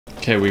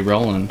Okay, we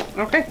rolling.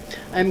 Okay.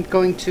 I'm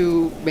going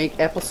to make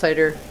apple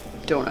cider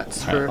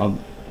donuts. All right,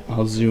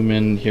 I'll zoom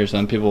in here so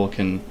then people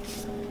can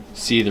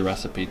see the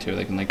recipe too.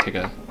 They can like take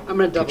a I'm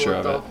gonna double picture it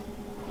of though. it.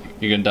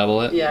 You're gonna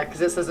double it? Yeah, because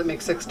it says it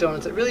makes 6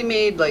 donuts. It really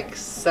made like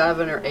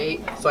 7 or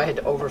 8, so I had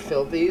to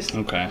overfill these.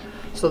 Okay.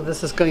 So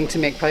this is going to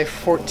make probably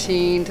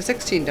 14 to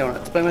 16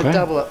 donuts, but I'm gonna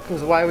double it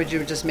because why would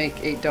you just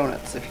make 8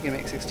 donuts if you can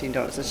make 16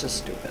 donuts? It's just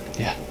stupid.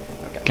 Yeah.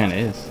 Okay. Kinda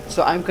is.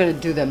 So I'm gonna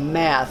do the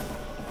math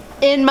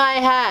in my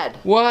head.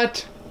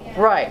 What?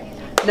 Right.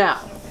 Now,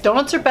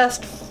 donuts are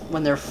best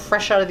when they're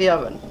fresh out of the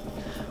oven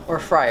or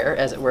fryer,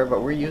 as it were,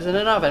 but we're using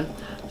an oven.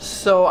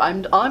 So all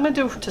I'm gonna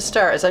do to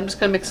start is I'm just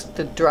gonna mix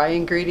the dry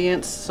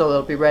ingredients so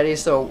they'll be ready.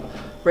 So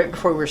right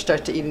before we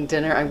start to eating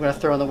dinner, I'm gonna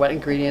throw in the wet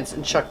ingredients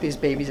and chuck these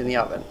babies in the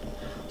oven.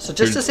 So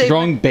just to save,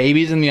 throwing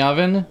babies in the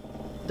oven?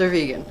 they're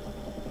vegan.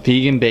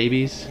 Vegan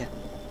babies? Yeah,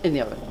 in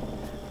the oven.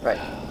 Right.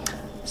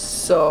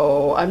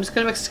 So I'm just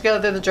gonna mix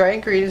together the dry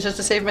ingredients just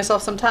to save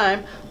myself some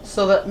time,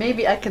 so that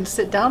maybe I can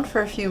sit down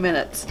for a few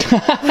minutes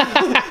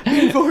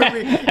before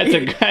we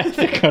That's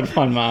a good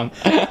one, Mom.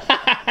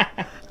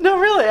 No,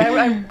 really,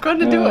 I'm going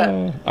to do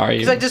it. Are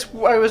you? Because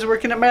I was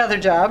working at my other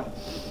job.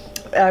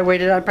 I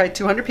waited on probably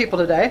 200 people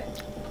today.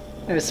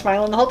 I was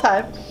smiling the whole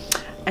time.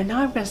 And now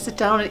I'm going to sit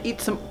down and eat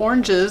some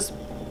oranges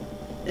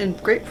and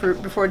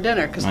grapefruit before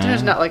dinner. Because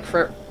dinner's not like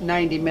for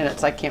 90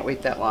 minutes. I can't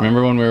wait that long.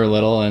 Remember when we were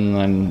little and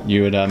then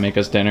you would make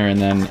us dinner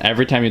and then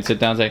every time you'd sit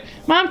down and say,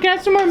 Mom, can I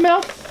have some more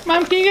milk?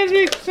 Mom, can you guys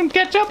make some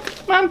ketchup?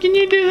 Mom, can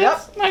you do this?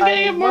 Yep. I'm going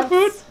to get more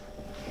food.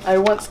 I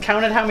once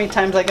counted how many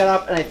times I got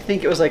up, and I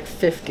think it was like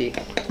 50.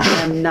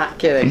 I'm not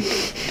kidding.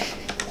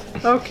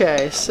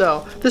 Okay,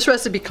 so this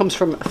recipe comes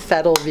from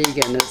Fettle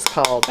Vegan. It's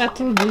called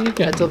Fettle Vegan.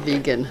 Fettle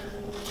Vegan.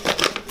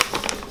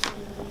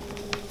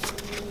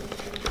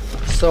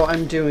 So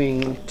I'm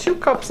doing 2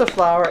 cups of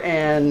flour,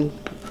 and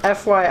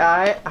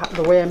FYI,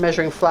 the way I'm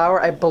measuring flour,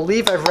 I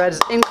believe I've read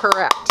is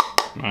incorrect.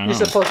 You're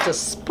supposed to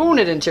spoon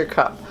it into your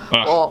cup.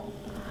 Well,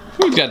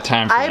 who's got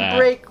time for that?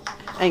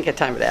 I ain't got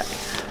time for that.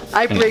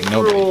 I break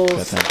rules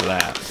got time for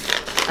that.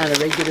 on a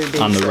regular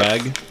basis. On the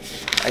reg?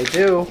 I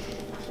do.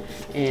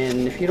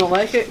 And if you don't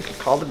like it,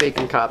 call the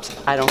bacon cops.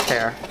 I don't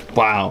care.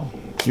 Wow.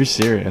 You're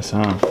serious,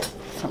 huh?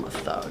 I'm a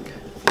thug.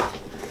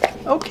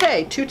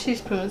 Okay, 2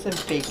 teaspoons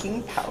of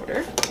baking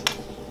powder.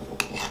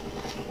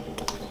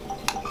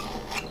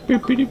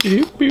 What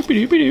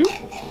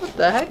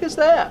the heck is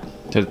that?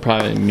 That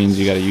probably means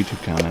you got a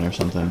YouTube comment or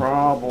something.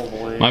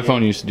 Probably. My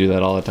phone used to do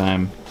that all the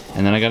time.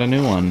 And then I got a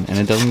new one, and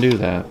it doesn't do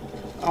that.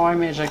 Oh, I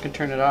imagine I could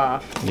turn it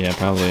off. Yeah,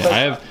 probably. But I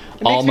have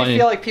it makes me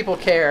feel like people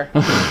care.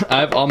 I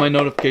have all my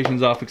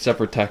notifications off except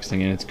for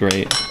texting, and it's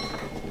great.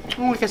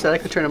 Well, like I said, I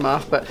could turn them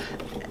off, but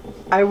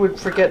I would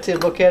forget to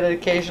look at it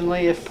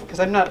occasionally because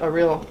I'm not a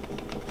real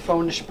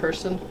phone-ish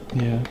person.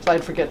 Yeah. So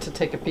I'd forget to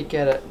take a peek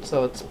at it.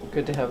 So it's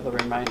good to have the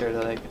reminder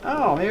that, like,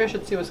 oh, maybe I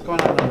should see what's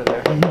going on over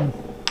there.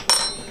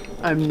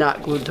 I'm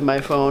not glued to my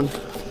phone.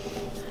 So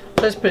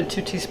I just put in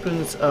 2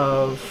 teaspoons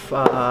of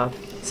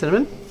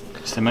cinnamon.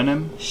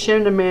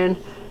 Cinnamon.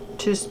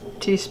 2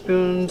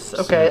 teaspoons.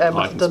 Okay,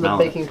 I've done the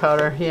baking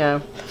powder.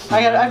 Yeah.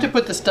 I have to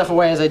put this stuff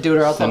away as I do it,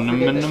 or else I'll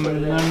forget to put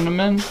it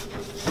in.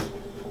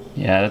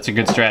 Yeah, that's a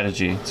good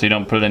strategy. So you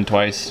don't put it in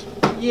twice.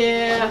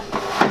 Yeah.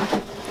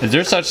 Is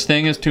there such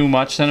thing as too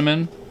much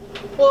cinnamon?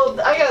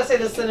 Well, I gotta say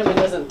the cinnamon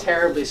isn't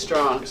terribly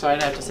strong, so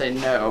I'd have to say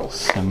no.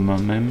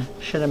 Cinnamon.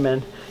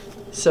 Cinnamon.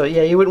 So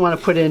yeah, you wouldn't want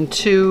to put in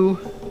 2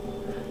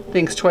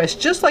 things twice,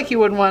 just like you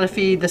wouldn't want to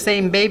feed the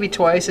same baby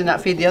twice and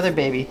not feed the other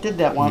baby. Did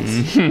that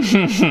once.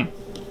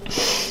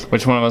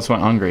 Which one of us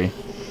went hungry?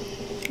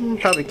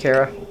 Probably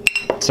Kara.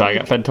 So I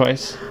got fed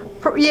twice?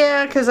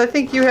 Yeah, because I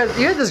think you had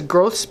this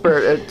growth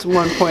spurt at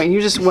one point, and you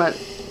just went,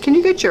 can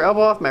you get your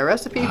elbow off my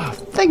recipe?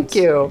 Thank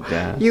you.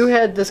 You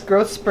had this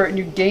growth spurt, and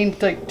you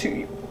gained like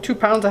 2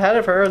 pounds ahead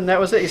of her, and that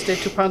was it. You stayed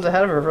 2 pounds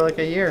ahead of her for like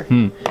a year.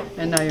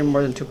 And now you're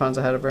more than 2 pounds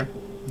ahead of her.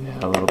 Yeah,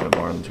 a little bit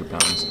more than 2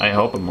 pounds. I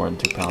hope I'm more than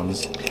 2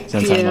 pounds,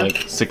 since I'm like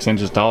 6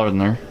 inches taller than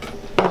her.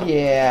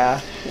 Yeah,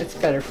 it's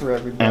better for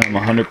everybody. And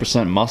I'm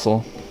 100%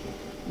 muscle.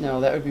 No,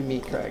 that would be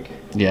me, Craig.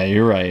 Yeah,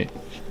 you're right.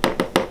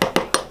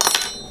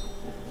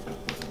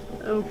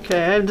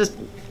 Okay,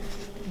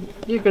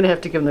 you're gonna have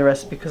to give them the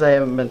recipe because I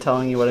haven't been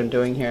telling you what I'm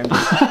doing here.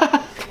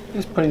 I'm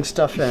just putting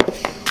stuff in.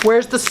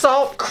 Where's the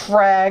salt,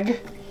 Craig?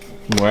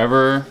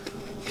 Wherever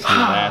you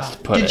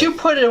last put it. Did you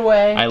put it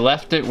away? I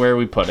left it where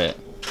we put it.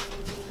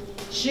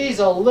 Jeez,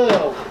 a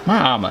little.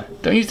 Mom,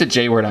 don't use the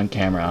J word on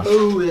camera.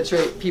 Oh, that's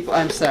right. People,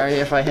 I'm sorry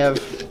if I have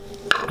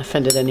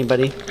offended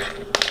anybody.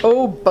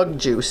 Oh, bug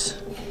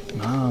juice.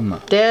 Mom.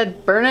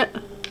 Dad, burn it.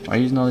 Why are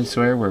you using all these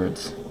swear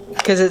words?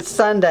 Because it's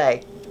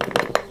Sunday.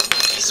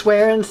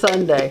 Swearing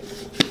Sunday.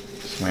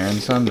 Swearing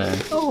Sunday.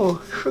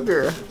 Oh,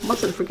 sugar.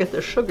 Mustn't forget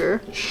the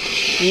sugar.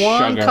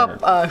 1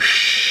 cup of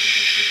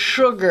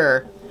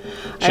sugar.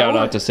 Shout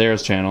out to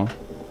Sarah's channel.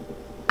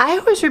 I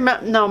always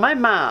remember, no, my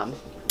mom.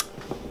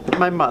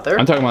 My mother.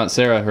 I'm talking about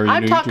Sarah, her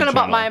I'm new talking YouTube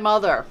about channel. my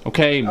mother.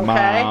 Okay,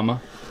 Mom.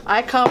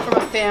 I come from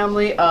a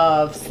family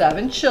of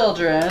 7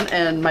 children,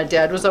 and my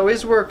dad was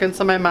always working,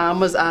 so my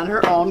mom was on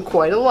her own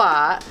quite a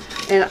lot.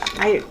 And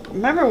I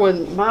remember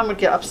when Mom would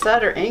get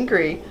upset or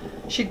angry,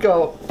 she'd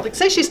go, like,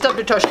 say she stubbed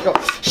her toe, she'd go,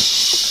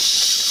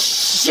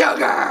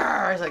 sugar!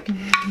 I was like,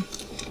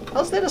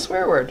 how's that a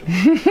swear word?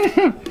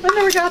 I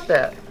never got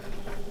that.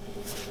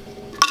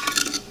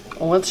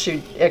 Once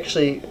she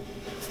actually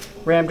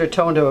rammed her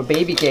toe into a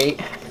baby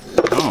gate.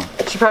 Oh.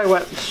 She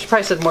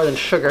probably said more than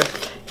sugar.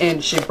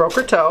 And she broke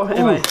her toe.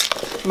 And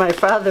my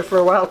father for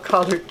a while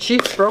called her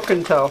Chief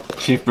Broken Toe.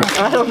 Chief Broken.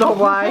 I don't know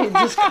why, he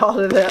just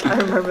called her that. I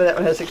remember that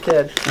when I was a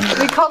kid.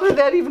 He called her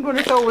that even when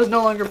her toe was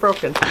no longer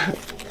broken.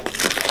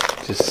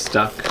 Just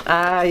stuck.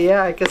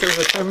 Yeah, I guess it was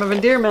a term of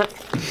endearment.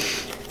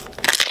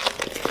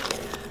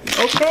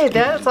 Okay,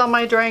 that's all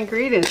my dry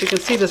ingredients. You can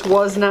see this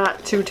was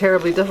not too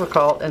terribly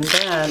difficult. And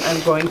then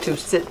I'm going to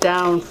sit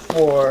down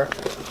for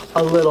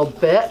a little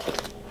bit.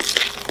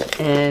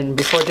 And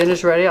before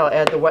dinner's ready, I'll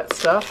add the wet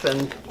stuff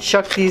and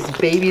chuck these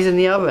babies in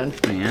the oven.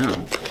 Yeah.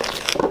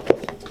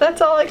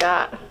 That's all I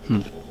got.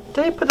 Did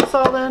I put this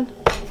all in?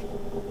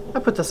 I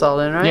put this all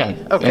in, right? Yeah.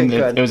 Okay, and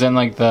good. It was in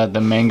like the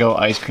mango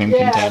ice cream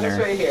container. Yeah,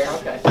 it's right here.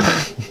 Okay.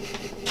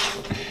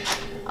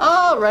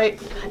 All right.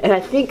 And I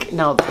think,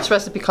 no, this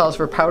recipe calls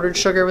for powdered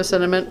sugar with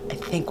cinnamon. I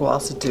think we'll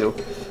also do,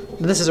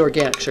 this is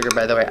organic sugar,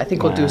 by the way. I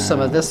think we'll do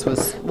some of this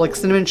with like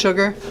cinnamon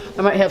sugar.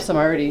 I might have some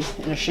already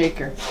in a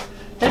shaker.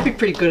 That'd be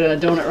pretty good on a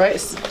donut, right?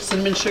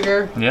 Cinnamon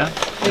sugar. Yeah.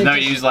 Isn't that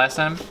what you used last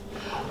time?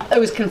 It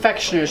was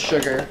confectioner's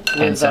sugar.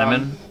 And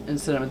cinnamon? And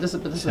cinnamon. This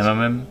is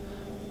Cinnamon?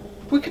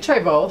 We could try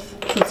both,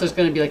 since there's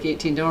going to be like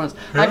 18 donuts.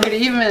 I could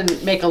even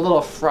make a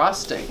little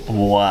frosting.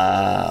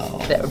 Wow.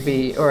 That would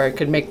be, or I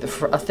could make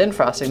a thin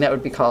frosting. That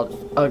would be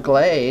called a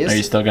glaze. Are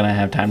you still going to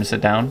have time to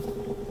sit down?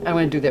 I'm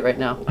going to do that right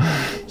now.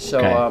 So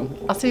Okay.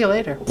 I'll see you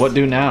later. What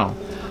do now?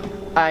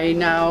 I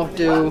now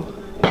do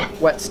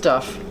wet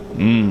stuff.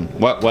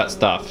 What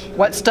stuff?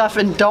 Wet stuff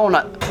and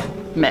donut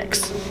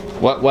mix.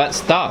 What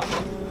stuff?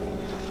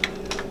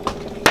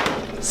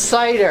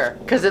 Cider,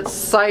 because it's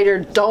cider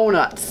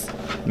donuts.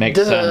 Makes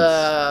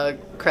sense.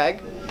 Craig?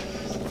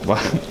 What?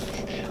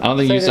 I don't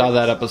think you saw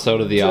that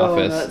episode of The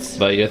Office,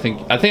 but I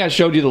think I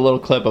showed you the little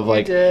clip of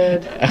like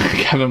did.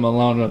 Kevin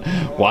Malone.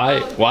 I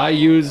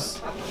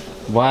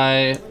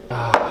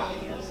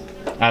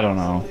don't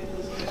know.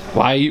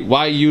 Why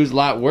use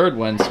lot word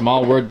when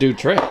small word do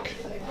trick?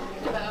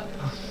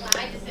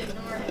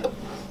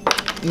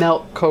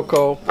 Melt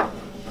cocoa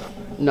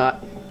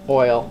nut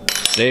oil.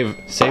 Save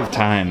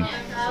time.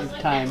 Save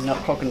time, not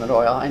coconut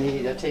oil. I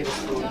need a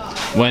tablespoon.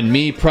 When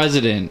me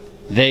president,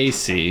 they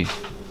see.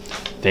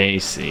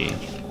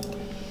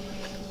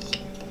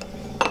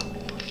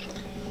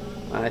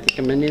 I think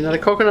I'm gonna need another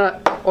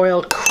coconut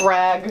oil,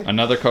 Craig.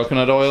 Another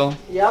coconut oil?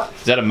 Yep.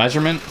 Is that a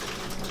measurement?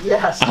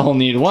 Yes. I'll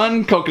need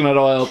 1 coconut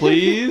oil,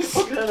 please.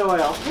 Coconut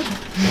oil.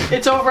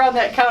 It's over on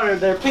that counter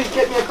there. Please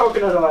get me a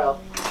coconut oil.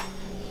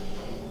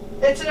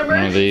 It's an One of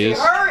emergency. these.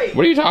 Hurry!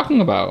 What are you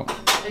talking about?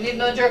 I need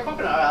another jar of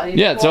coconut oil. I need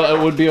Yeah, so 4. it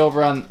would be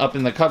over up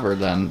in the cupboard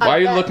then. Why are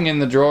you looking in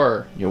the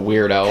drawer, you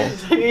weirdo?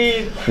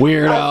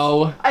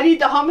 Weirdo. I need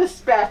the hummus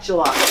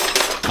spatula.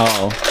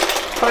 Oh,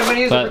 But I'm gonna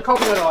use it for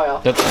coconut oil.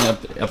 that's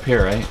up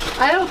here, right?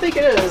 I don't think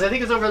it is. I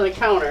think it's over on the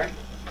counter.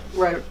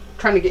 Where I'm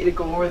trying to get you to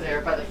go over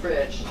there by the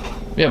fridge.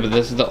 Yeah, but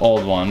this is the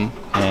old one,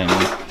 and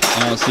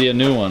I don't see a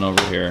new one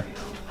over here.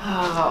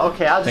 Oh,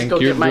 okay, I'll just Think go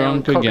you're get my own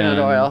drunk coconut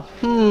again. oil.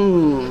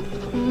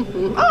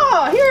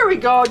 Oh, here we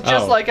go,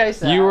 just like I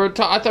said. I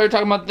thought you were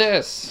talking about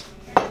this.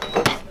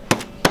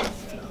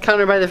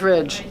 Counter by the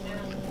fridge.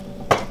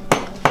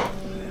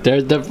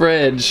 There's the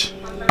fridge.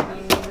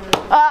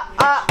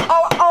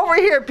 Over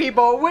here,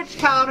 people. Which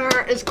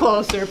counter is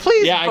closer?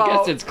 Please Yeah, vote. I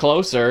guess it's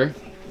closer.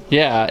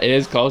 Yeah, it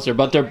is closer,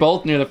 but they're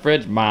both near the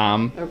fridge,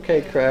 Mom.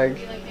 Okay, Craig.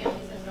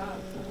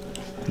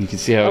 You can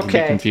see how it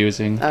can be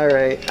confusing. All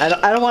right.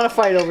 I don't want to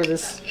fight over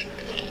this.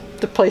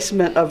 The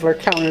placement of our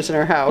counters in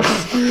our house.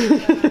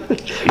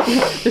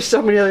 There's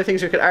so many other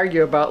things we could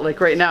argue about. Like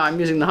right now, I'm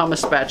using the hummus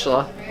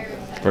spatula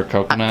For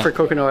coconut? for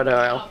coconut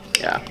oil.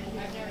 Yeah.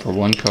 For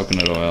 1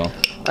 coconut oil.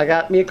 I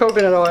got me a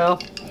coconut oil.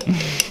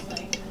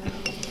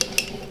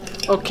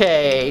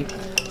 Okay.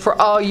 For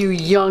all you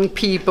young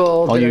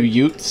people. All you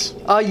utes?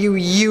 All you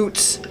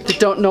utes that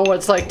don't know what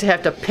it's like to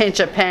have to pinch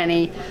a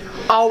penny,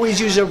 always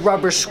use a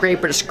rubber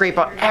scraper to scrape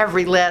out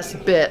every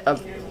last bit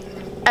of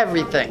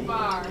everything.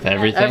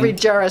 Everything? Every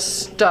jar of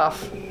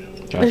stuff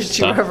that you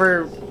stuff?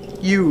 ever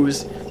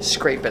use,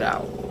 scrape it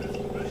out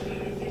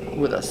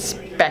with a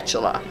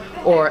spatula.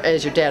 Or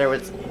as your dad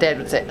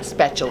would say, a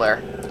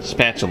spatula.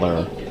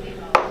 Spatula.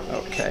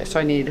 Okay, so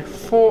I need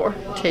 4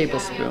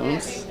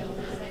 tablespoons.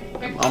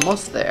 I'm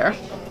almost there.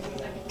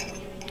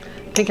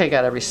 I think I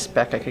got every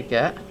speck I could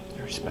get.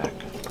 Every speck.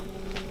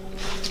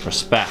 It's for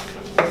speck.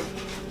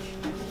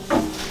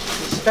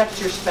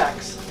 Respect your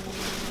specs.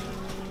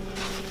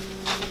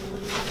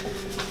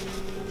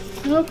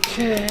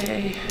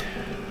 Okay.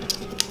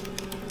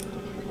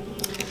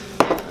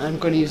 I'm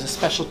going to use a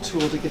special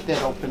tool to get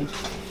that open.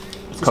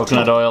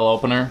 Coconut oil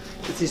opener.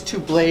 It's these two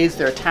blades.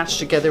 They're attached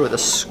together with a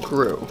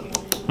screw.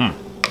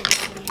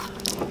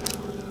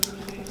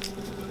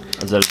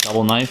 Is that a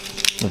double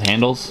knife with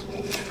handles?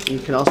 You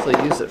can also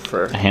use it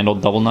for A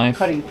handled double knife?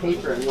 cutting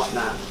paper and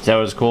whatnot. Is that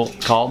what it's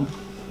called?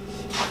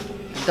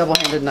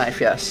 Double-handed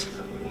knife, yes.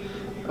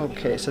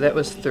 Okay, so that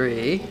was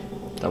 3.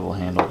 Double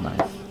handled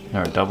knife.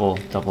 Or double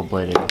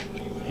bladed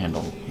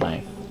handled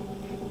knife.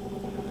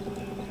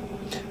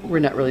 We're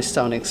not really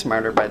sounding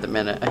smarter by the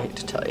minute, I hate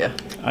to tell you.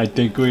 I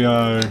think we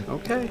are.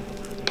 Okay.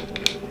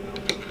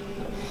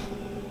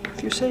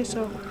 If you say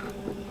so.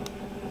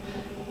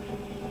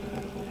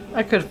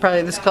 I could have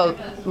probably,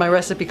 my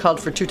recipe called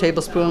for 2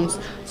 tablespoons.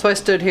 So I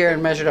stood here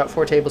and measured out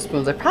 4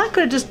 tablespoons. I probably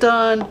could have just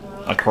done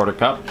A quarter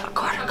cup? a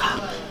quarter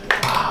cup.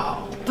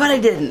 Wow. But I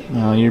didn't.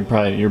 No, your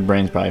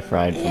brain's probably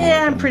fried. From Yeah, I'm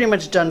everything. pretty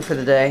much done for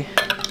the day.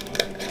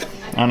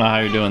 I don't know how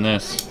you're doing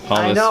this. All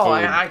I this know,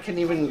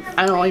 food.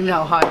 I don't even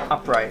know how I'm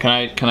upright.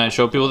 Can I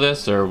show people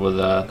this, or will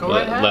let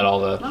all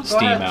the No, go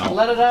steam ahead. out?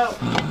 Let it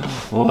out.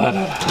 Let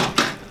it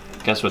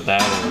out. Guess what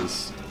that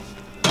is?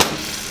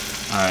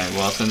 All right.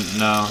 Well,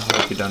 no, I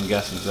hope you're done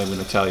guessing, because I'm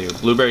going to tell you.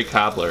 Blueberry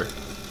cobbler,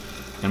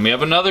 and we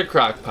have another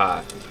crock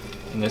pot,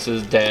 and this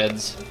is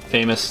Dad's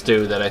famous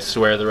stew that I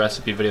swear the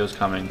recipe video is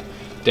coming.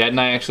 Dad and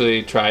I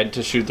actually tried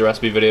to shoot the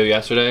recipe video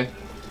yesterday,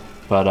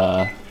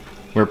 but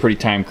we were pretty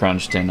time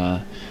crunched, and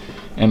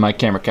my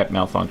camera kept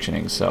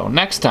malfunctioning. So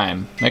next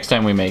time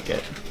we make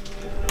it.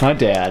 Huh,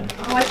 Dad?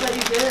 Oh, I thought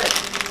you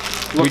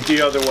did. Look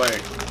the other way.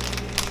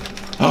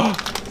 Oh,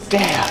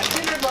 Dad!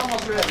 Dinner's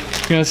almost ready.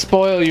 You're gonna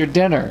spoil your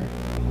dinner.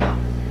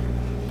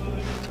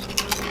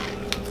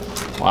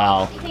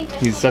 Wow,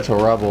 he's such a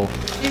rebel.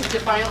 He's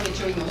defiantly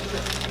chewing the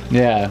chip.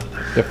 Yeah,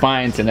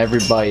 defiance in every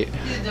bite.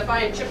 He's a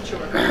defiant chip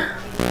chewer.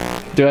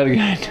 Do it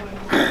again.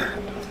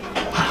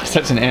 Wow,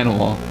 such an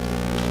animal.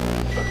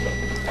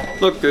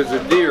 Look, there's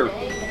a deer.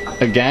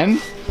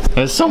 Again?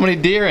 There's so many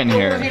deer in You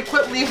here.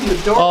 quit leaving the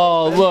door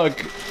Oh,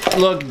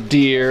 open. look,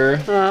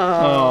 deer.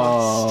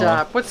 Oh,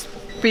 stop. What's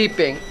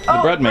beeping? The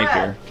bread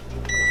maker.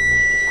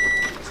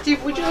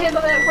 Steve, would you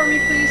handle that for me,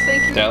 please?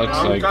 Thank you. That looks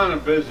I'm like kind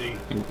of busy.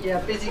 Yeah,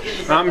 busy getting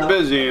the bread I'm out.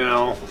 busy, you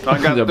know. I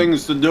got He's a-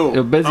 things to do.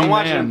 a busy I'm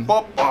watching man.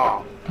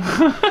 football.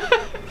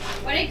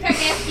 What did Craig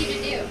ask you to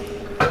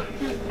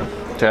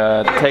do?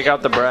 to take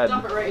out the bread.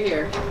 Dump it right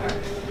here.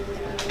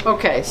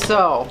 Okay,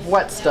 so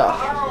wet stuff.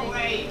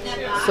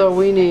 So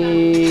we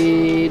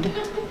need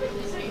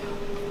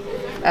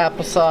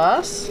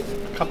applesauce.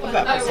 A cup of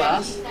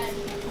applesauce.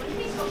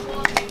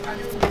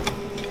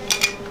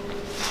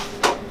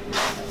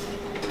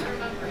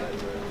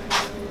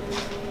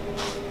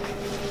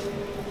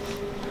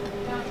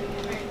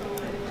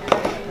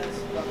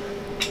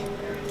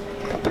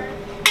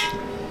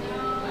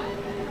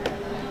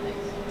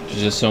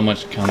 There's just so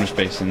much counter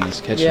space in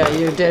this kitchen. Yeah,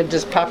 you did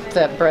just pop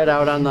that bread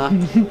out on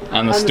the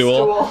On the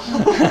stool.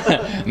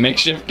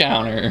 Makeshift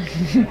counter.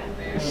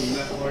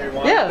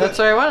 Yeah, that's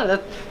where I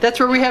wanted. That's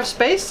where we have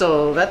space,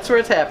 so that's where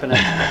it's happening.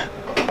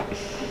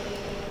 Just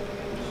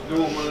do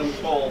them when I'm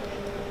full.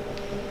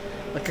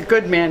 Like a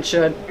good man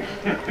should.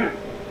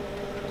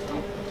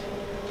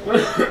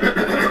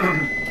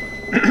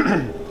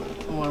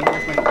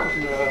 Where's my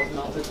coconut oil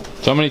melted?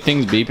 So many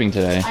things beeping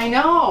today. I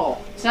know.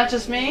 It's not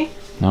just me.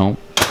 No.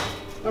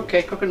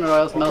 Okay, coconut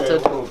oil's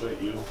melted. Okay, a little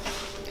bit, you. You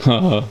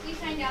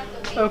find out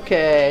the weight.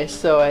 Okay,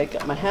 so I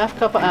got my half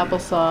cup of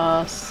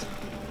applesauce,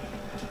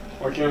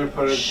 Why can't I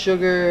put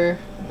sugar.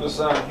 this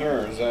on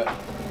here? Is that?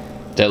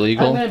 That I'm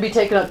legal? gonna be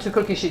taking out 2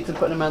 cookie sheets and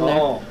putting them on there.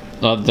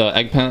 Oh, The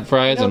eggplant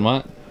fries and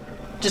what?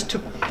 Just 2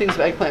 things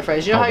of eggplant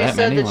fries. You know Oh, how you that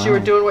said many? that you were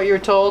Wow. doing what you were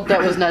told?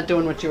 That was not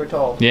doing what you were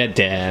told. Yeah,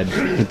 Dad.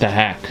 What the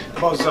heck?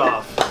 buzz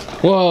off.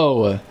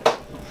 Whoa.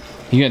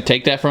 You gonna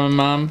take that from him,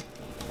 Mom?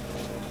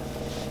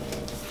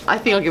 I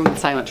think I'll give him the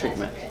silent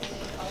treatment.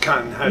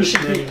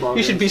 Cotton-headed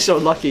You should be so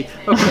lucky.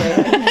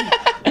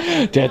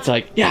 Okay. Dad's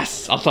like,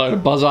 yes, I'll tell her to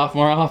buzz off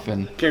more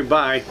often. Okay,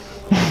 bye.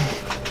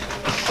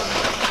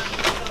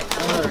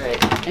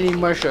 Alright. I need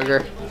more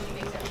sugar.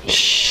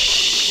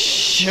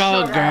 Sugar.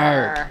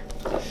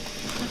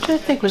 I'm trying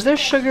to think, was there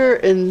sugar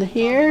in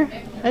here?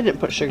 I didn't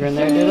put sugar in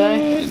there, did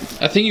I?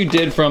 I think you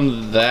did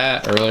from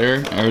that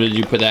earlier, or did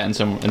you put that in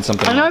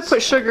something I know I else?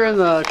 put sugar in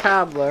the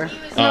cobbler.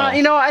 No, Oh.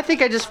 you know, I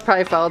think I just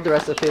probably followed the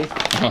recipe.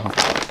 Oh,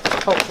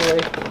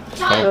 Hopefully.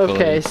 hopefully.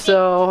 Okay,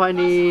 so I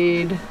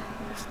need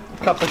a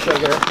cup of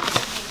sugar.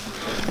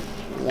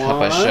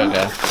 Cup of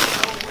sugar.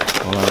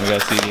 Hold on, we gotta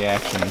see the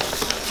action.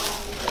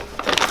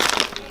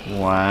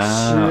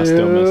 Wow, I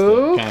still missed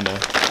Two. it, kinda.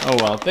 Oh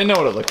well, they know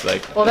what it looks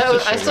like. Well, that It's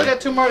was, just I still sugar.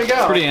 got 2 more to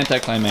go. Pretty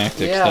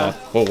anticlimactic Yeah.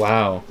 stuff. Oh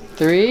wow.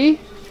 3.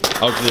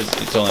 Oh, because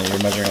it's only,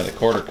 you're measuring at a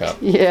quarter cup.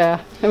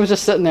 Yeah, it was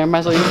just sitting there. Might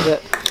as well use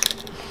it.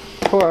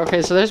 4.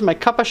 Okay, so there's my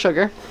cup of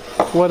sugar.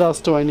 What else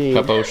do I need?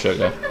 Cup of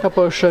sugar. Cup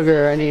of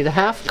sugar. I need a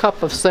half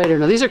cup of cider.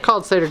 Now these are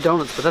called cider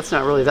donuts, but that's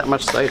not really that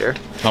much cider.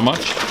 How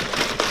much?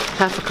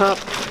 Half a cup.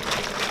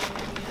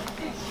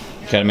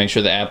 Gotta make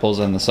sure the apples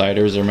and the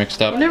ciders are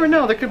mixed up. You never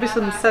know. There could be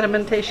some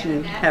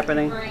sedimentation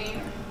happening.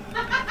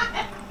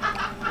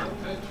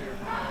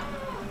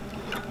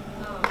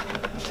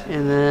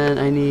 And then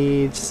I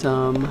need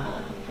some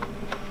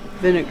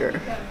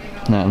vinegar.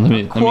 No, let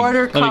me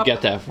cup.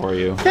 get that for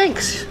you.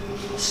 Thanks,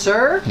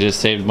 sir. I just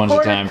saved a bunch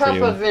of time for you.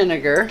 Quarter cup of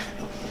vinegar.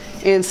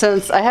 And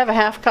since I have a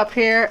half cup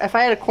here, if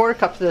I add a quarter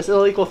cup to this,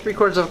 it'll equal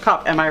 3/4 of a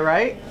cup. Am I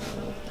right?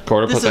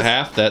 Quarter plus a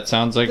half? That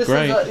sounds like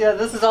great. Yeah,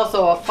 this is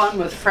also a fun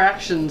with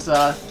fractions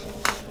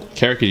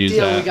Kara could use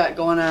deal that. we got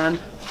going on.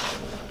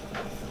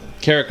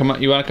 Kara, come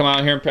on, you want to come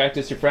out here and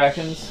practice your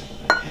fractions?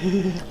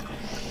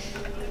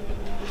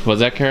 Was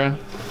that Kara?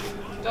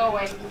 Go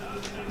away.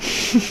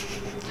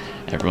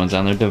 Everyone's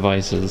on their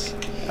devices.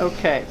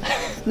 Okay.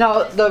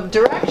 Now the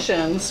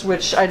directions,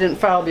 which I didn't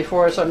follow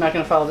before, so I'm not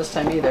going to follow this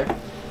time either.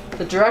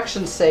 The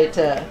directions say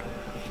to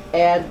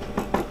add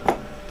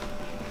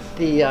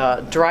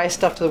the dry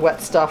stuff to the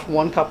wet stuff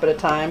 1 cup at a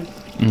time.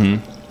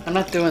 I'm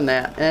not doing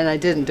that, and I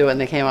didn't do it, and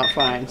they came out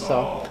fine.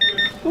 So,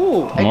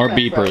 ooh, More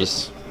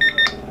beepers.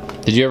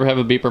 Did you ever have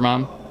a beeper,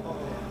 Mom?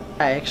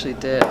 I actually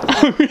did.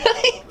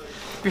 Really?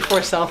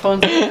 Before cell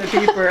phones, I had a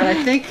beeper, and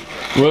I think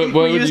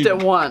we used it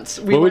once.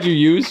 What would you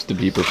use the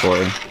beeper for?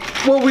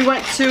 Well, we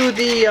went to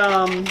the,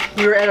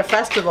 we were at a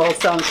festival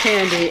selling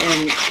candy,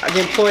 and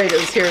the employee that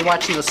was here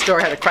watching the store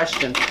had a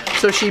question.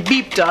 So she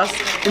beeped us,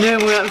 and then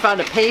we went and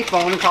found a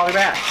payphone and called her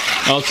back.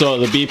 Oh, so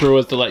the beeper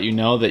was to let you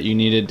know that you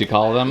needed to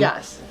call them?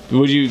 Yes.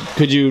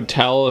 Could you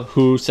tell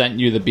who sent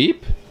you the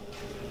beep?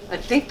 I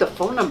think the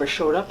phone number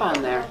showed up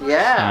on there.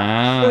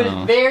 Yeah. Oh. It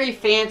was very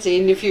fancy,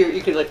 and if you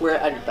could like wear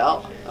it on your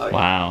belt. Oh, yeah.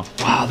 Wow.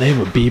 Wow, they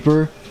have a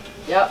beeper?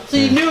 Yep. So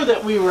you knew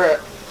that we were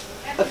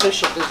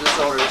official business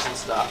owners and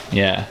stuff.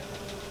 Yeah.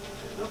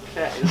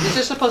 Okay. It's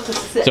just supposed to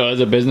sit. So as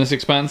a business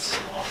expense?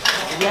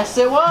 Yes,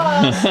 it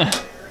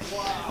was.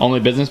 Only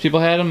business people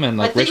had them, and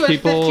like rich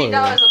people? I think it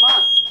was $15 a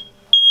month.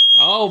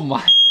 Oh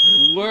my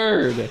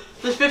word. It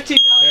was $15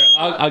 Here, a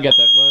month. I'll get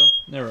that. Well,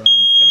 never mind.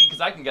 I mean,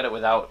 because I can get it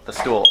without the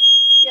stool.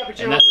 Yeah, but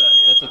And that's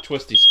a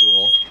twisty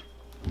stool.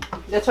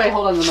 That's why I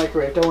hold on to the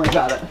microwave. Don't worry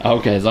about it.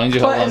 Okay, as long as you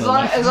hold But on as to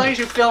long, the as long as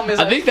you film is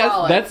I think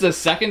that's the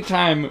second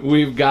time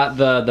we've got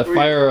the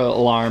fire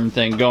alarm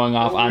thing going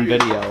off on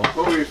video.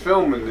 What were you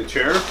filming? The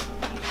chair?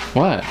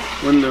 What?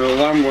 When the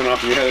alarm went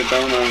off, you had it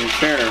down on the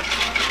chair.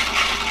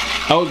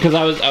 Oh, because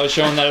I was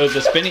showing that it was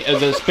a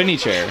spinny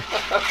chair.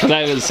 Because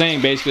I was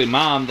saying basically,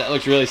 Mom, that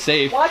looks really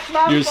safe. Watch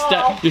Mom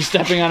fall. You're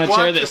stepping on a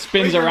chair that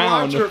spins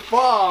around. Watch her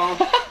fall.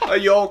 Are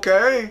you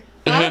okay?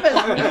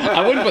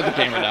 I wouldn't put the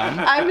camera down.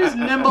 I'm as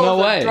nimble No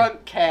as way. a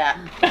drunk cat.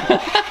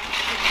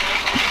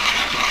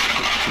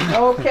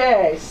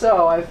 Okay,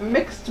 so I've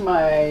mixed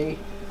my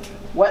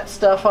wet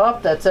stuff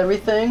up. That's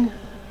everything.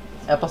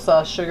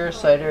 Applesauce, sugar,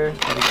 cider.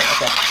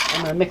 Okay.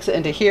 I'm gonna mix it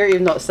into here,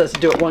 even though it says to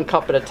do it 1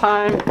 cup at a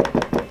time.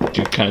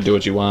 You kind of do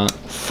what you want.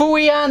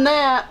 Phooey on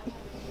that.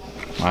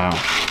 Wow.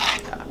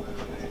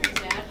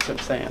 That's what I'm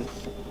saying.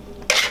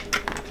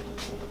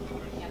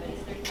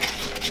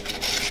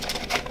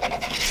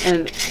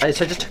 And so I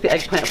just took the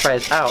eggplant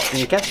fries out,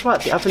 and guess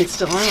what? The oven's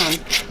still on,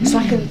 so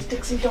I can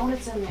stick some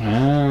donuts in there.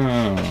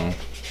 Oh.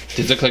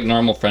 These look like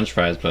normal French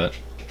fries, but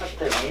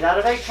They're made out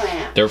of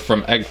eggplant. they're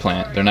from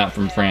eggplant. They're not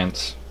from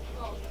France.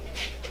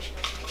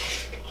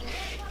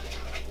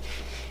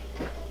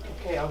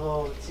 Okay,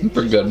 although it's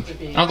Pretty good.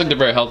 I don't think they're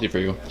very healthy for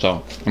you,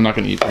 so I'm not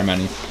going to eat very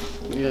many.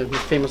 Yeah,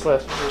 famous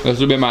last word. This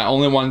will be my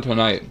only one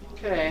tonight.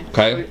 Okay.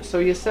 Okay. So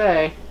you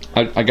say.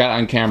 I got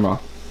it on camera,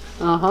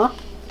 Uh-huh.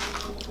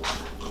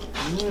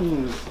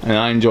 and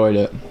I enjoyed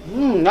it.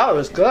 That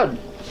was good.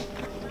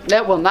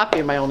 That will not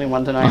be my only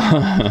one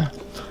tonight.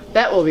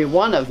 That will be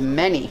one of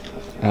many.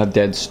 I have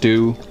dead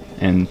stew,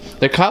 and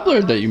the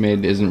cobbler that you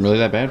made isn't really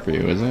that bad for you,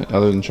 is it?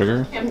 Other than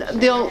sugar? And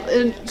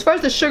as far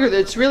as the sugar,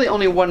 it's really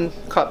only 1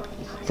 cup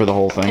For the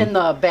whole thing? in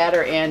the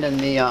batter and in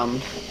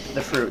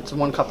the fruits,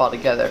 1 cup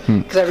altogether.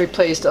 Because I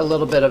replaced a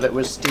little bit of it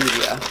with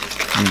stevia.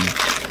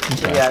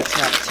 So yeah, it's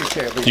not too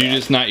terribly Do you bad.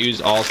 just not use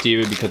all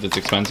stevia because it's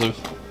expensive?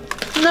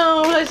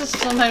 No, I just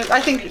sometimes I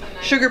think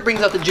sugar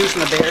brings out the juice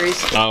in the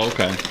berries. Oh,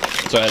 okay.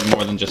 So it has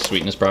more than just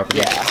sweetness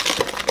properties? Yeah.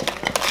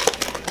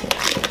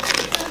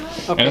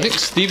 And I think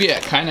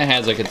stevia kind of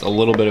has like it's a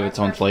little bit of its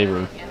own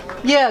flavor.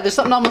 Yeah, there's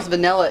something almost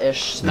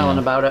vanilla-ish smelling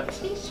about it.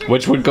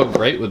 Which would go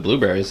great with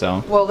blueberries,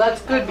 though. Well,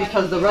 that's good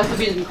because the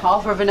recipe didn't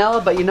call for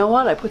vanilla, but you know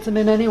what? I put some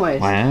in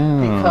anyways. Wow.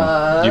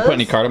 Because Do you put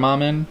any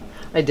cardamom in?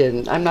 I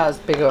didn't. I'm not as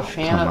big of a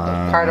fan Come of the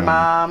on.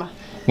 cardamom.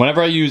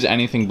 Whenever I use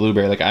anything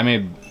blueberry, like I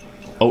made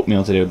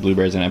oatmeal today with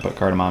blueberries and I put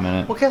cardamom in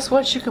it. Well, guess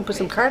what? You can put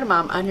some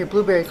cardamom on your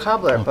blueberry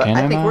cobbler, but can I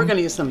I, think Mom? we're going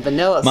to use some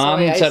vanilla Mom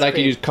soy ice said I could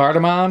cream. use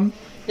cardamom.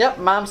 Yep,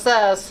 Mom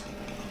says.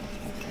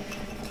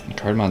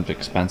 Cardamom's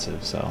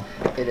expensive, so.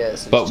 It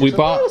is. But It's we just a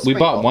bought little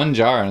sprinkle. 1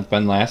 jar and it's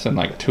been lasting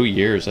like 2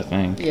 years, I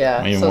think.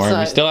 Yeah, Maybe so more. it's We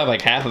not- still have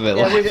like half of it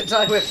Yeah, left. it's not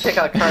like we have to take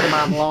out a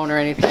cardamom loan or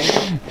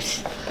anything.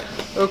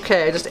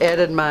 Okay, I just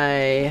added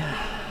my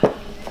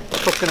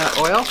coconut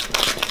oil.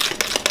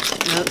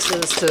 And it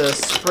says to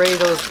spray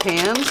those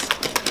pans,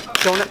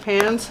 donut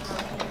pans.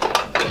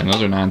 And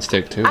those are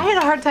non-stick too. I had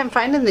a hard time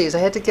finding these. I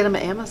had to get them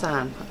at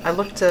Amazon. I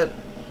looked at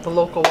the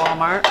local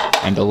Walmart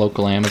And the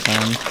local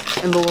Amazon.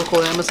 and the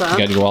local Amazon. You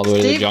got to go all the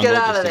way to the Steve, jungle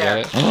get out just of to there.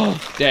 get it.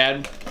 Oh,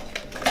 Dad.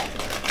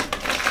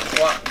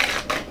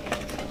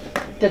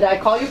 Did I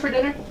call you for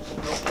dinner?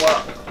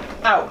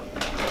 What? Out.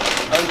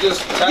 I'm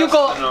just testing You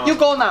go. them. You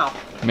go now.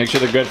 Make sure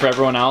they're good for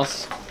everyone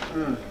else.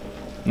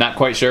 Not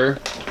quite sure.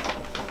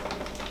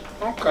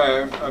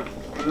 Okay,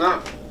 I'm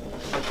not.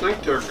 I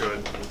think they're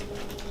good.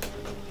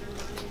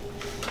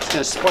 It's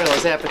gonna spoil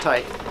his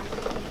appetite.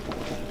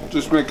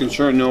 Just making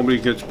sure nobody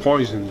gets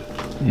poisoned.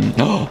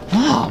 Oh,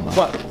 Mom!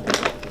 What?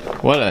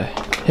 What a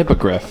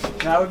hippogriff.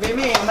 That would be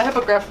me. I'm a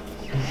hippogriff.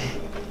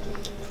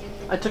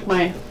 I took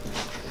my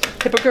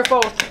hippogriff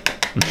oath.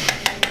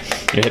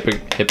 Your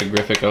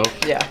hippogrific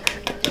oath. Yeah,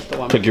 that's the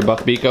one. Took your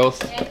buckbeak oath.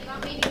 Dad, you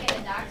want me to get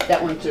a doctor?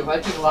 That one too. I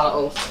took a lot of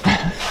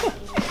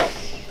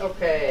oaths.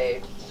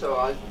 Okay, so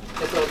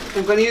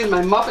I'm going to use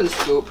my muffin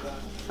scoop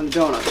and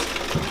donuts.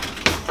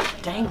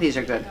 Dang, these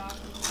are good.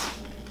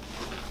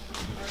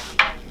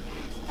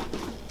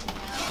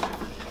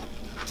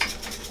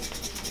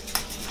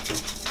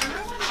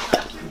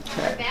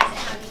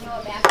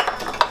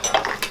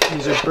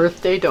 These are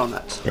birthday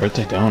donuts.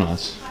 Birthday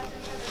donuts.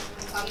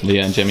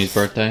 Leah and Jimmy's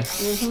birthday.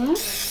 Mm-hmm.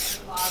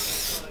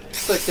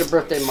 It's like their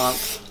birthday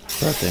month.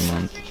 Birthday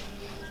month.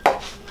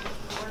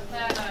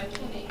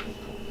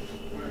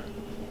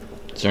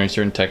 Is there any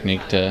certain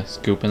technique to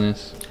scooping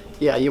this?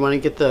 Yeah, you want to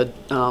get the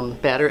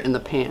batter in the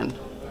pan.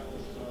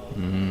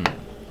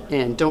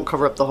 And don't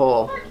cover up the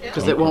hole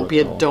because it won't be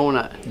a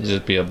donut. It'll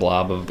just be a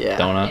blob of Yeah.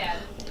 donut.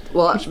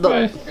 Well,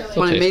 probably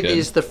when I taste made good.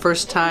 these the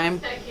first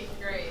time,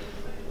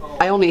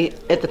 I only,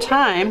 at the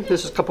time,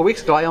 this was a couple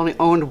weeks ago, I only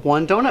owned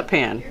one donut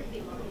pan.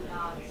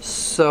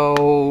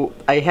 So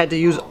I had to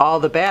use all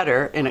the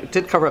batter, and it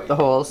did cover up the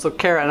holes. So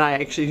Kara and I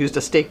actually used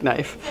a steak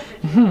knife.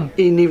 And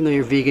even though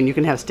you're vegan, you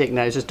can have steak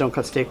knives, just don't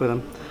cut steak with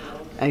them.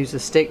 I used a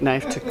steak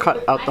knife to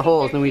cut out the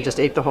holes, and we just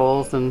ate the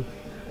holes, and,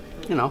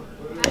 you know,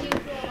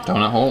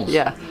 Donut holes.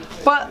 yeah.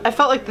 But I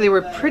felt like they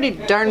were pretty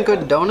darn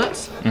good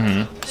donuts.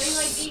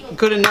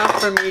 Good enough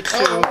for me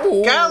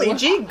to, golly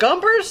gee,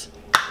 gumpers?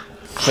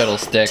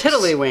 Fiddlesticks.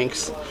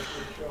 Tiddlywinks.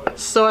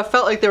 So I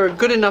felt like they were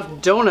good enough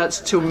donuts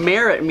to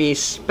merit me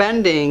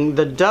spending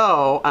the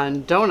dough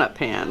on donut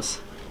pans.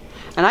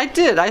 And I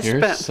did.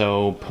 You're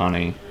so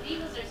punny.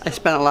 I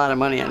spent a lot of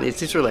money on these.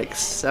 These were like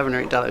 $7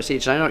 or $8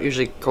 each. And I don't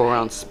usually go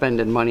around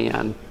spending money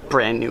on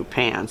brand new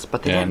pans,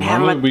 but they Yeah, didn't have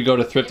normally them. we go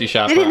to Thrifty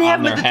Shopper They didn't have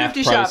on them their at the half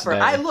Thrifty price Shopper. day.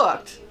 I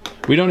looked.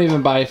 We don't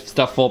even buy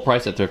stuff full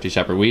price at Thrifty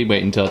Shopper. We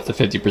wait until it's the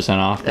 50%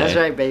 off day. That's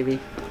right, baby.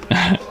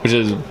 Which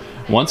is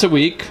once a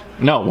week.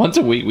 No, once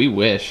a week. We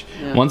wish.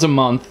 Yeah. Once a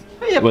month.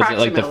 Yeah, Was it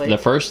like approximately. the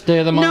first day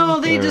of the month? No,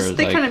 they or just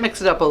they like- kind of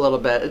mix it up a little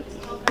bit.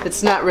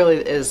 It's not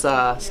really as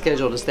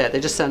scheduled as that. They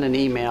just send an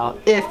email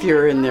if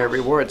you're in their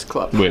rewards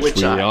club, Which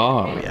we I-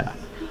 are. Yeah.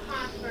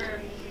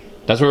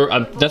 That's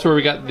where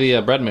we got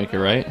the bread maker,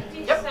 right?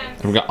 Yep.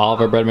 And we got all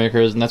of our bread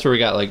makers, and that's where we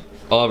got like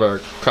all of our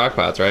crock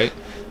pots, right?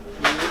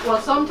 Well,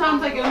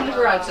 sometimes I get them in the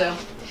garage sale.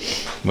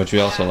 Which we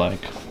also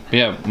like. But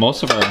yeah,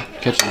 most of our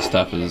kitchen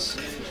stuff is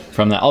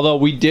from that. Although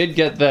we did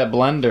get that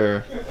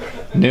blender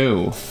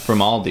new from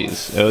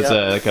Aldi's. It was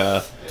Yeah. like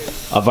a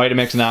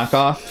Vitamix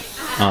knockoff.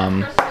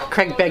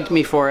 Craig begged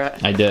me for it.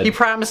 I did. He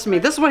promised me.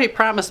 This is what he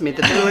promised me,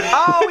 that there would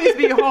always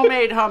be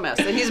homemade hummus,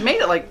 and he's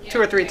made it like 2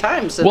 or 3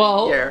 times in a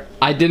Well, year.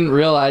 I didn't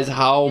realize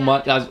how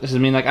much. I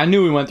mean, like I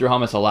knew we went through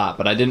hummus a lot,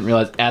 but I didn't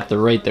realize at the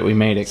rate that we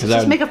made it because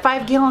Just make a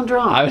 5-gallon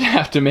drum. I would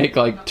have to make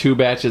like 2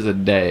 batches a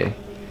day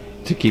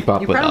to keep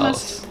up You with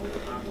promised. those.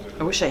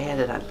 I wish I had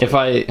it on. If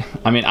I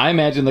mean, I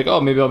imagined like,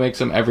 oh, maybe I'll make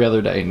some every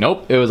other day.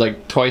 Nope, it was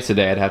like twice a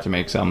day I'd have to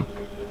make some.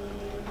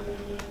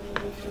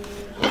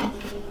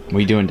 What are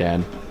you doing,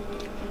 Dad?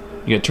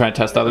 You gonna try to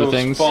test other It was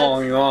things?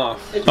 falling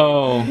off.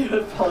 Oh. You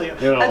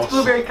know, That's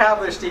blueberry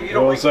cobbler, Steve. You It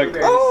don't was like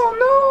like, blueberries.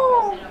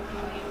 oh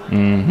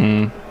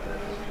Mm-hmm.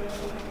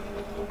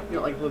 You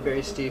don't like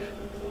blueberries, Steve.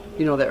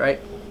 You know that, right?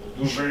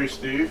 no! Blueberry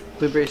Steve?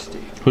 Blueberry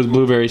Steve. Who's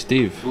Blueberry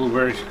Steve?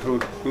 Blueberry,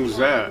 who's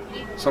that?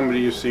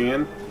 Somebody you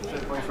seeing? My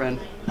boyfriend.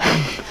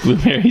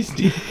 Blueberry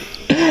Steve.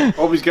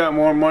 Hope he's got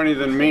more money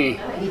than me.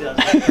 He does.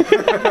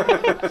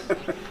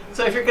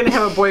 So if you're gonna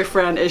have a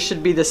boyfriend, it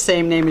should be the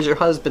same name as your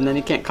husband, then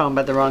you can't call him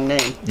by the wrong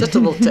name. Just a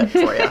little tip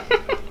for you.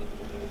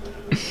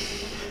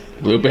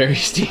 Blueberry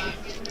Steve.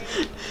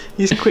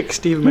 He's Quick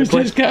Steve, my Who's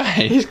this boyfriend. guy?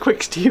 He's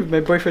Quick Steve. My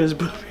boyfriend is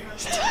Blueberry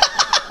Steve.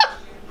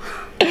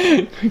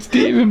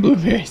 Steve and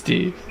Blueberry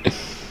Steve.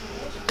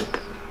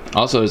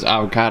 Also, is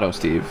Avocado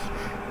Steve.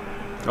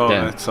 Oh,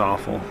 Damn. that's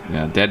awful.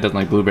 Yeah, Dad doesn't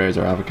like blueberries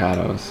or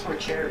avocados. Or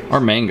cherries. Or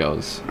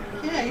mangoes.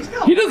 Yeah, he's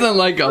got. He doesn't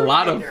like a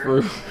lot of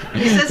fruit.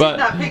 He says but,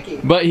 he's not picky.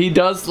 But he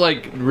does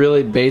like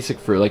really basic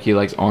fruit. Like he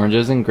likes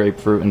oranges and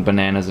grapefruit and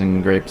bananas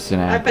and grapes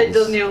and I apples. bet he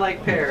doesn't even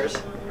like pears.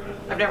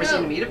 I've never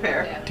seen him eat a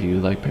pear. Do you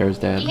like pears,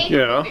 Dad? He hates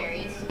Yeah.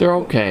 blueberries. They're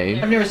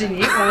okay. I've never seen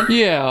you eat one.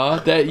 Yeah,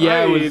 that yeah.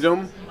 I it was- eat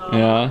them.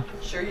 Yeah.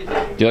 Sure you do.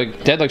 Do you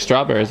like Dad likes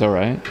strawberries, all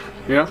right?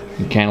 Yeah,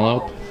 And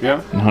cantaloupe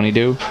yeah, and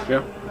honeydew.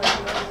 yeah.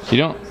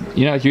 You're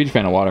not a huge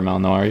fan of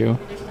watermelon, though, are you?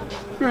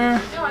 Eh,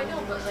 No, I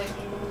don't, but like,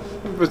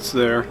 if it's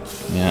there.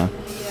 Yeah.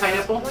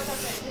 Pineapple?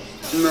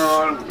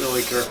 No, I don't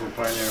really care for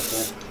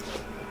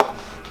pineapple.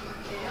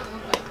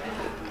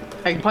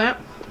 Eggplant?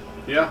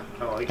 Yeah,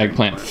 I like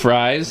Eggplant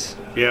fries.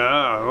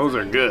 Yeah, those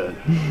are good.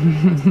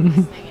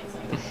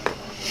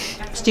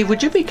 Steve,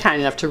 would you be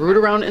kind enough to root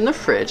around in the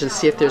fridge and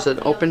see if there's an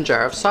open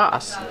jar of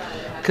sauce?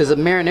 Because the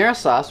marinara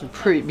sauce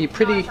would be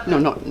pretty. No,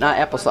 not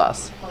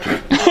applesauce.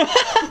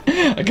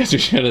 I guess we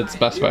should have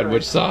specified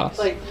which sauce.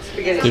 Like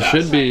spaghetti There sauce.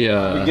 should be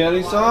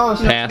Spaghetti sauce?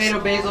 Tomato,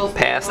 basil,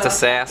 pasta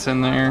sass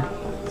in there.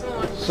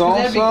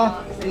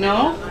 Salsa?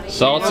 No.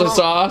 Salsa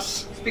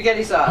sauce.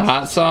 Spaghetti sauce.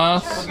 Hot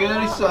sauce.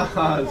 Spaghetti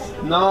sauce.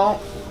 No.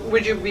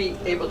 Would you be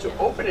able to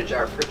open a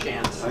jar per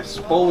chance? I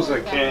suppose I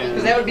Because can.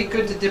 that would be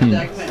good to dip the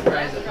eggplant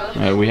fries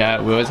in. We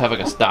always have like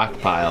a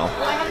stockpile.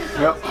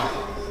 Yep.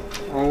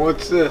 Oh,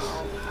 what's this?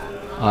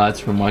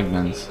 That's from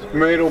Wegmans.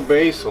 Tomato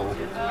basil.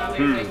 What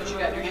you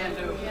got in your hand,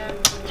 too?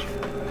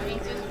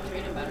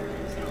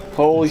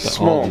 Holy The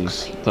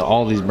smokes. Aldi's, the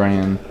Aldi's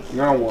brand.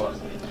 Now what?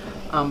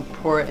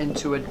 Pour it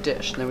into a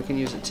dish, and then we can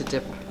use it to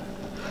dip.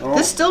 Oh.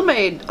 This still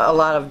made a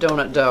lot of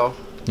donut dough.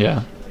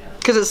 Yeah.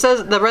 Because it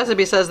says, the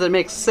recipe says that it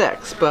makes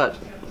 6, but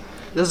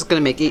this is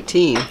going to make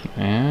 18. Oh.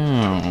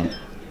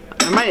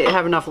 I might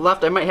have enough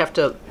left. I might have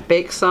to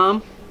bake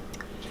some,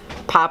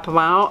 pop them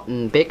out,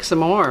 and bake some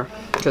more.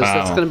 Because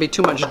Wow. it's going to be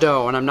too much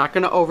dough, and I'm not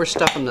going to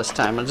overstuff them this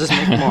time. I'll just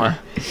make more.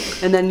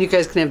 And then you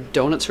guys can have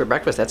donuts for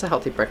breakfast. That's a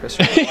healthy breakfast.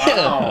 Right?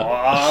 Oh,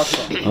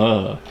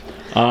 awesome.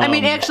 I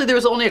mean, actually, there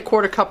was only a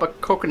 1/4 cup of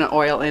coconut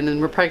oil in,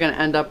 and we're probably going to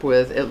end up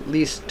with at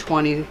least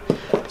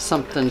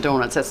 20-something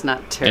donuts. That's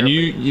not terrible. And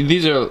you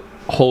these are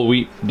whole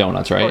wheat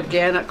donuts, right?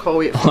 Organic whole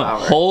wheat flour.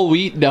 Whole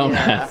wheat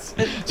donuts.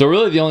 Yeah. So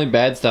really the only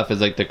bad stuff is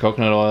like the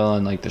coconut oil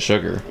and like the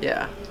sugar.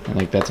 Yeah. And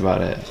like that's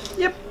about it.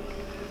 Yep.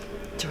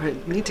 Do I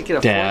need to get a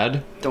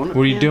Dad, donut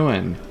what are you pan?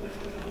 doing?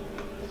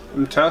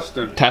 I'm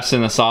testing.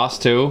 Testing the sauce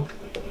too?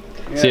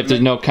 Yeah, See if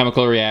there's no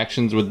chemical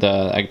reactions with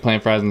the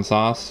eggplant fries and the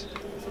sauce.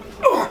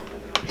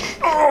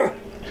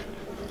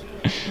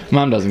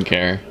 Mom doesn't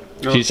care.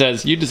 No. She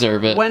says, you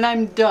deserve it. When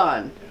I'm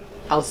done,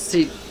 I'll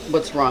see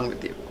what's wrong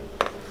with you.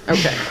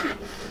 Okay.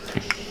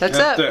 That's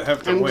it.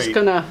 Have to I'm wait. just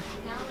gonna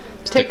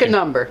take a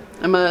number.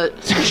 I'm gonna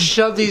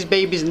shove these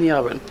babies in the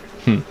oven.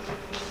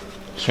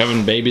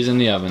 Shoving babies in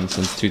the oven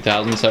since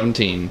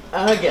 2017.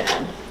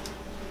 Again.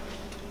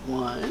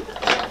 1.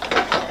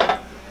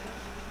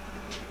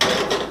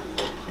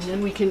 And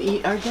then we can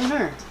eat our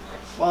dinner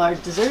while our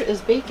dessert is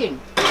baking.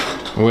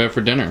 What do we have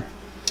for dinner?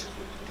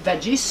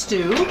 Veggie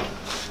stew.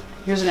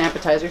 Here's an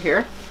appetizer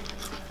here.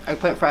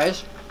 Eggplant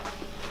fries.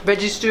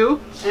 Veggie stew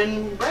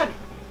and bread.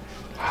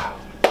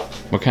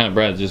 What kind of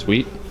bread? Just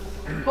wheat?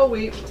 Whole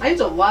wheat. I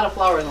used a lot of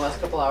flour in the last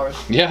couple hours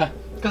Yeah.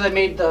 because I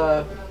made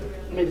the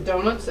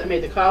donuts, I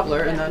made the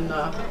cobbler, and then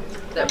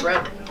that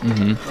bread.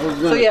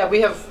 Mm-hmm. So yeah,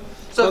 we have.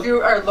 So if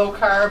you are low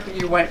carb,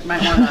 you might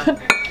want to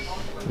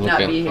not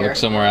be here. Look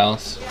somewhere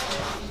else.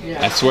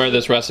 Yeah. I swear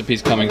this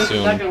recipe's coming It's not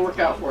soon. gonna work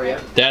out for you.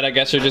 Dad, I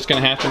guess you're just gonna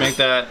have to make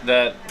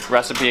that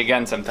recipe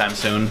again sometime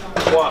soon.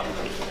 What?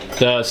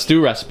 The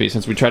stew recipe,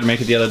 since we tried to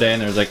make it the other day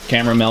and there was like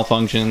camera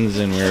malfunctions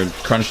and we were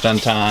crunched on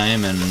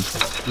time and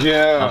all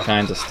Yeah.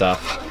 kinds of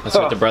stuff. That's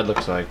what the bread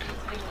looks like.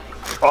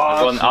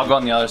 Awesome. I'll go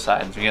on the other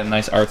side so we get a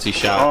nice artsy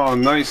shot. Oh,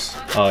 nice.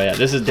 Oh yeah,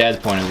 this is Dad's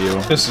point of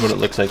view. This is what is it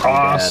looks like. from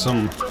Dad.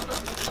 Awesome.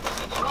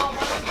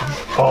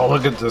 Oh,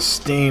 look at the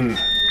steam.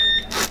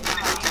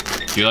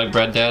 Do you like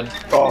bread, Dad?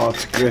 Oh,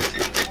 it's good.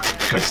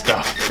 Good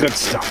stuff. Good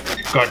stuff.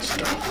 Good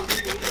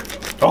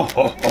stuff. Oh,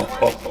 oh, oh,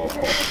 oh, oh,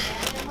 oh.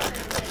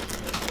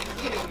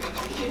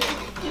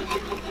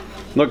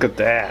 Look at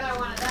that.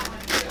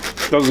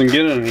 Doesn't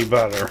get any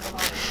better.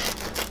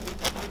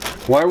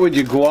 Why would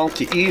you go out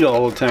to eat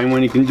all the time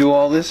when you can do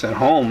all this at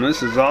home?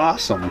 This is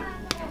awesome.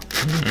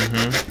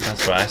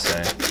 That's what I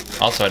say.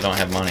 Also, I don't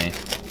have money.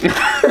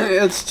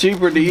 It's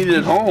cheaper to eat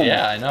at home.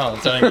 Yeah, I know.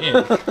 That's what I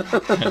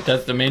mean.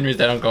 That's the main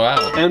reason I don't go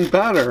out. And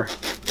better.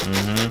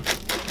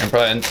 And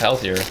probably it's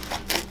healthier.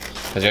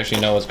 Because you actually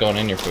know what's going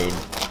in your food.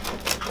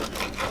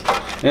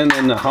 And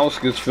then the house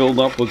gets filled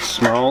up with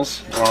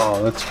smells.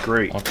 Oh, that's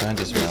great. All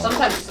kinds of smells.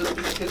 Sometimes it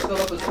gets filled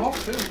up with smoke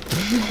too.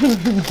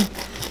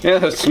 Yeah,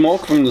 the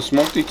smoke from the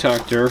smoke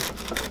detector.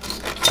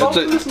 Smoke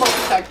from the smoke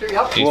detector.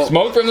 Yep. You Well-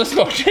 smoke from the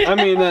smoke. I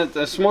mean,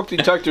 that smoke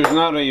detector is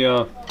not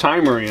a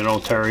timer, you know,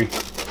 Terry.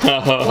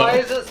 Why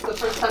is this the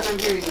first time I'm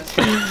hearing this?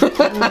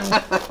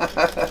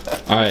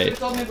 All right, You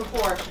told me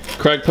before.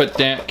 Craig, put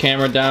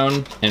camera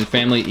down and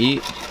family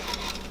eat.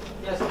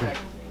 Yes, Craig.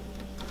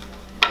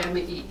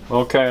 Family eat.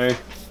 Okay.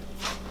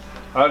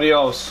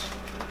 Adios.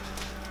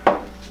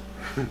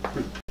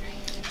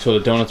 So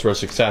the donuts were a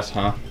success,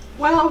 huh?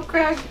 Well,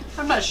 Craig,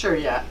 I'm not sure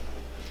yet.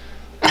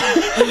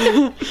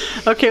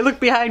 Okay, look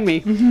behind me.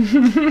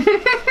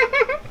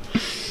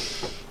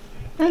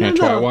 Can I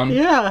try one?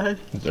 Yeah.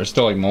 They're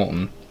still like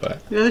molten,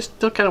 but Yeah, they're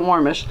still kind of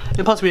warmish.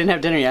 And plus, we didn't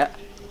have dinner yet.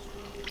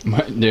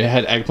 they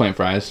had eggplant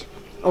fries.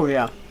 Oh,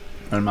 yeah.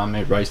 And Mom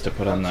made rice to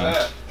put on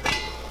the.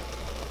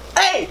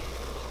 Hey!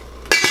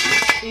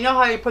 You know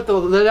how you put the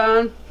lid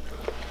on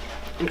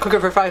and cook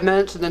it for 5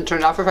 minutes and then turn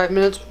it off for 5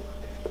 minutes?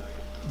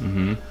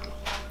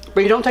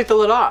 But you don't take the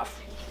lid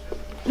off.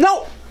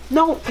 No!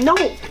 No.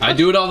 I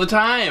do it all the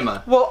time.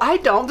 Well, I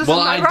don't. This Well,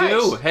 is my I rice.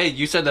 do. Hey,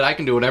 you said that I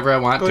can do whatever I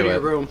want Go to to it.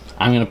 your room.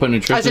 I'm gonna put I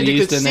nutritional said you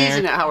yeast could in there.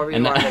 season it however you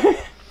and wanted.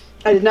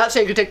 I did not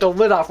say you could take the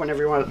lid off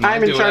whenever you wanted. I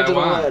I'm in do charge of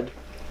what the I want. lid.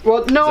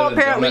 Well, no, Is that a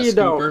apparently donut you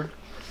don't.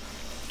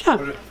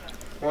 scooper? Yeah.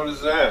 What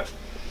is that?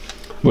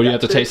 What do you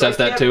have to taste test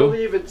I that can't too?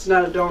 believe it's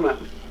not a donut.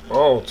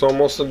 Oh, it's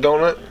almost a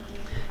donut?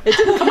 It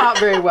didn't come out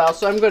very well,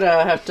 so I'm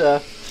gonna have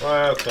to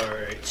Oh, that's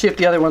alright. see if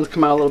the other ones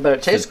come out a little better.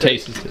 It tastes good.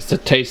 It's the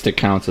taste that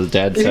counts, as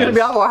Dad It's says. gonna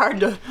be awful hard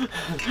to.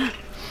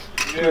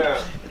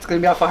 Yeah. It's gonna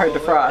be awful hard to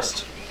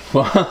frost.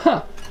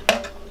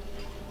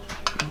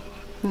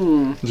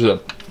 This is a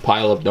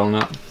pile of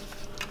donut.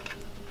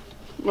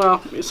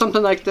 Well,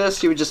 something like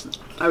this, I would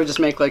just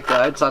make like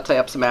I'd saute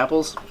up some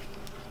apples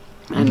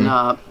and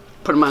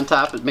put them on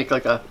top and make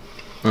like a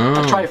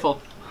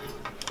trifle.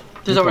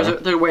 There's always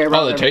a way around.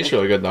 Oh, that tastes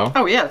really good though.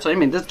 Oh yeah, so I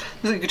mean, this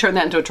you could turn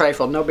that into a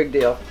trifle, no big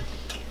deal.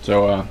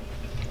 So, I'm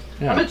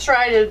gonna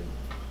try to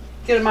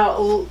get them out,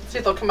 see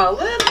if they'll come out a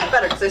little bit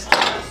better because I still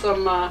have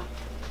some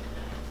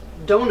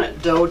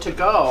donut dough to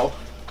go.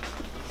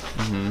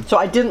 So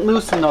I didn't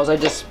loosen those, I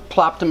just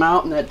plopped them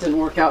out and that didn't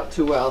work out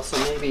too well, so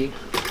maybe.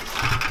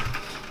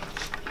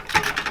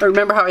 I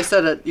remember how I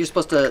said it, you're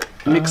supposed to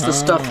mix the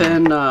stuff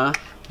in, yeah,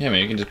 man,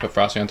 you can just put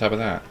frosting on top of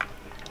that.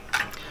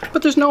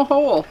 but there's no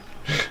hole,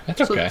 That's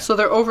okay. so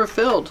they're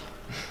overfilled.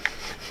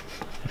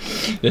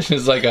 This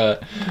is like a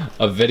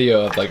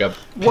video of like a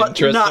What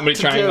Pinterest, not somebody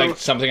to trying do. like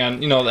something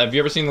on, have you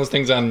ever seen those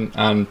things on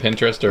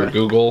Pinterest or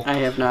Google? I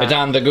have not. It's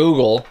on the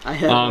Google. I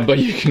haven't. But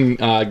you can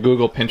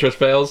Google Pinterest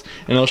fails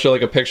and it'll show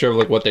like a picture of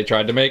like what they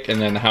tried to make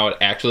and then how it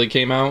actually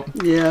came out.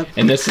 Yeah.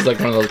 And this is like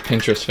one of those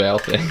Pinterest fail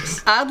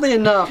things. Oddly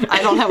enough,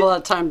 I don't have a lot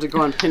of time to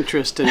go on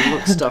Pinterest and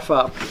look stuff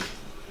up.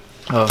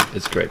 Oh,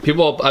 it's great.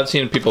 I've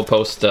seen people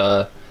post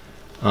Those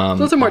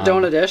are more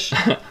donut-ish.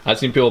 I've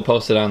seen people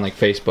post it on like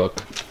Facebook.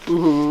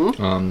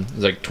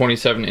 There's like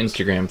 27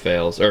 Instagram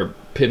fails or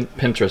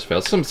Pinterest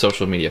fails, some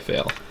social media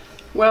fail.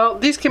 Well,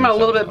 these came out a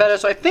little bit better,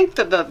 so I think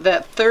that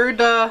that third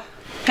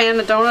pan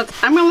of donuts,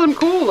 I'm gonna let them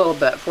cool a little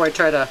bit before I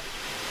try to.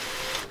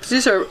 Cause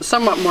these are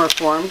somewhat more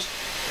formed.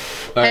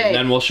 All right, Hey.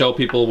 then we'll show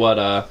people what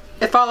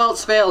If all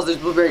else fails, there's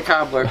blueberry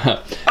cobbler.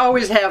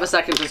 Always have a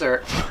second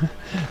dessert.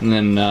 and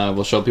then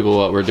we'll show people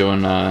what we're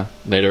doing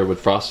later with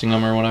frosting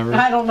them or whatever.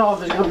 I don't know if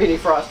there's gonna be any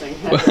frosting.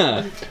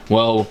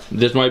 Well,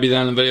 this might be the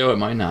end of the video, it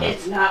might not.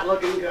 It's not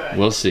looking good.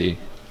 We'll see.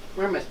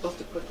 Where am I supposed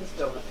to put this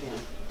donut pan?